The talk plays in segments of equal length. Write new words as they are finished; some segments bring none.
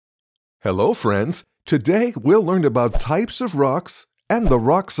Hello, friends. Today we'll learn about types of rocks and the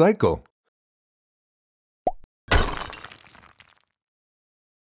rock cycle.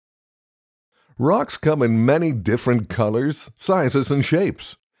 Rocks come in many different colors, sizes, and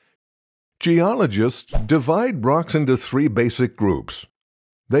shapes. Geologists divide rocks into three basic groups.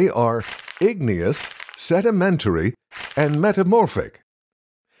 They are igneous, sedimentary, and metamorphic.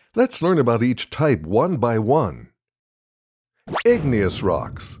 Let's learn about each type one by one. Igneous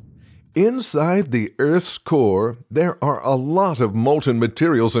rocks. Inside the Earth's core, there are a lot of molten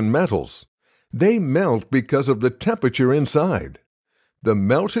materials and metals. They melt because of the temperature inside. The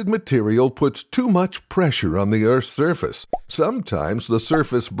melted material puts too much pressure on the Earth's surface. Sometimes the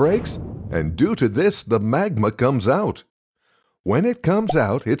surface breaks, and due to this, the magma comes out. When it comes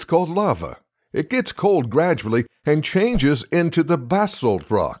out, it's called lava. It gets cold gradually and changes into the basalt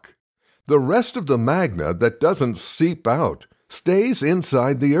rock. The rest of the magma that doesn't seep out stays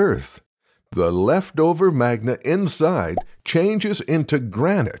inside the Earth. The leftover magma inside changes into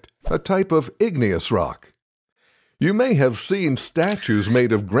granite, a type of igneous rock. You may have seen statues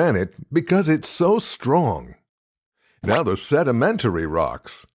made of granite because it's so strong. Now the sedimentary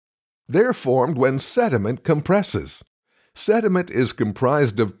rocks. They're formed when sediment compresses. Sediment is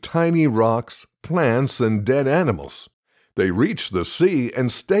comprised of tiny rocks, plants, and dead animals. They reach the sea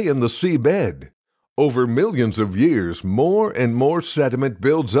and stay in the seabed. Over millions of years, more and more sediment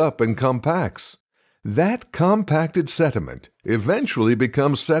builds up and compacts. That compacted sediment eventually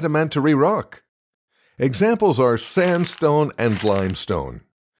becomes sedimentary rock. Examples are sandstone and limestone.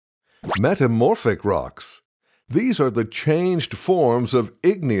 Metamorphic rocks. These are the changed forms of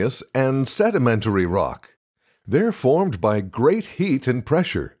igneous and sedimentary rock. They're formed by great heat and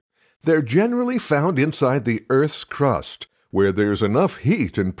pressure. They're generally found inside the Earth's crust, where there's enough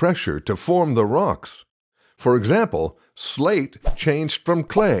heat and pressure to form the rocks. For example, slate changed from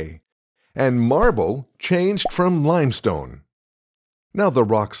clay, and marble changed from limestone. Now the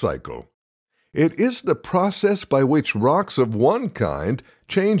rock cycle. It is the process by which rocks of one kind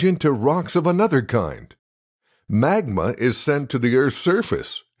change into rocks of another kind. Magma is sent to the Earth's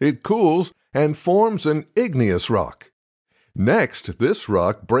surface. It cools and forms an igneous rock. Next, this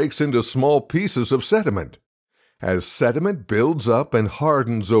rock breaks into small pieces of sediment. As sediment builds up and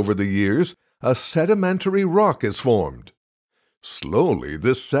hardens over the years, a sedimentary rock is formed. Slowly,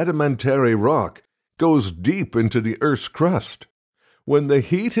 this sedimentary rock goes deep into the Earth's crust. When the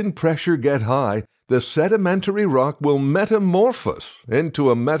heat and pressure get high, the sedimentary rock will metamorphose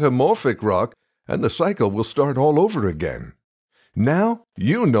into a metamorphic rock, and the cycle will start all over again. Now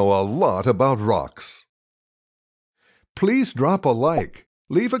you know a lot about rocks. Please drop a like,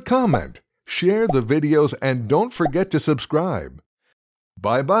 leave a comment, share the videos, and don't forget to subscribe.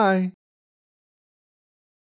 Bye-bye.